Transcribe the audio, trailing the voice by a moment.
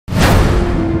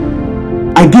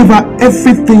I gave her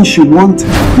everything she wanted.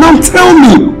 Now tell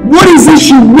me, what is it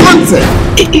she wanted?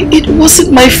 It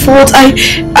wasn't my fault. I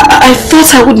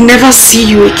thought I would never see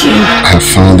you again. I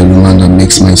found a woman that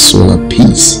makes my soul at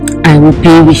peace. I will be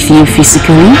with you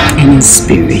physically and in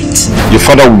spirit. Your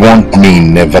father warned me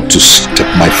never to step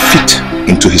my feet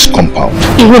into his compound.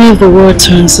 Even if the world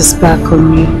turns its back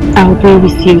on me, I'll be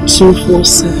with you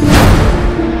 247.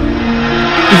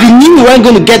 If you knew you weren't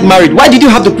going to get married, why did you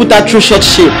have to put that through short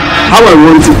shape? How I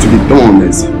want it to be done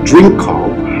is drink cow,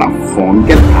 have fun,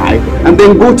 get high, and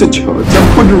then go to church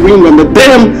and put the ring on the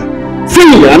damn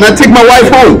finger and I take my wife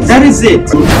home. That is it.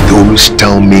 They always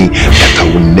tell me that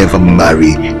I will never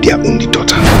marry their only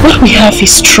daughter. What we have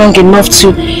is strong enough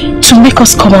to make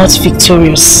us come out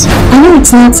victorious. I know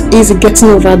it's not easy getting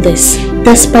over this.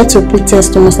 Despite your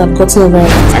pretense, you must have gotten over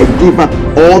it. I gave her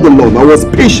all the love. I was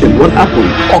patient. What happened?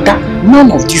 Oga,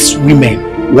 none of these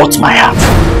women want my heart.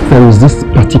 There is this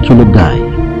particular guy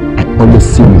I always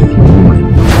see with you,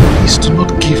 woman. Please do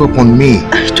not give up on me.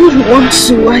 I don't want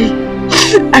to.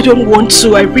 I don't want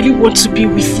to. I really want to be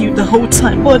with you the whole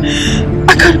time, but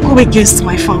I can't go against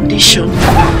my foundation.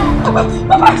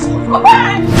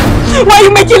 Why are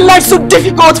you making life so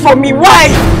difficult for me? Why?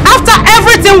 After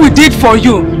everything we did for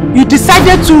you, you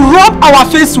decided to rub our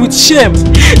face with shame.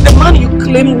 The man you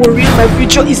claim will ruin my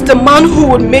future is the man who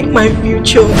would make my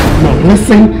future. Now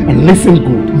listen and listen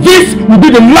good. This will be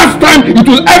the last time it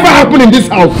will ever happen in this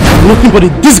house. Nothing but a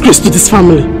disgrace to this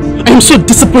family. I am so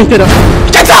disappointed.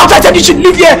 Get out! I said you should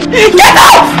leave here! Get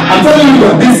out! I'm telling you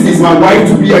that this is my wife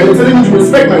to be and you're telling me to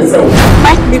respect myself.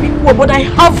 Might may be poor, but I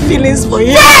have feelings for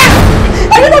you.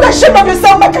 Yeah! Are you not ashamed of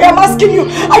yourself, like I am asking you?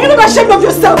 Are you not ashamed of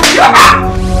yourself?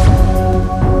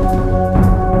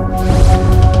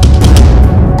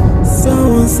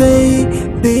 Someone say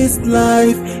this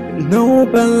life no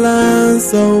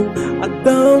balance, so I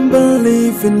don't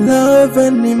believe in love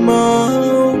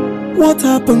anymore. What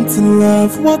happened to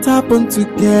love? What happened to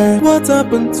care? What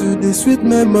happened to the sweet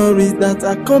memories that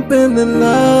accompany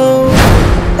love?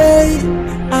 Hey,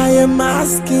 I am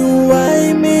asking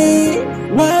why me?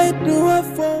 Why do I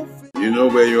fall? You know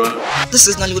where you are? This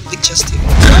is Nollywood Pictures TV.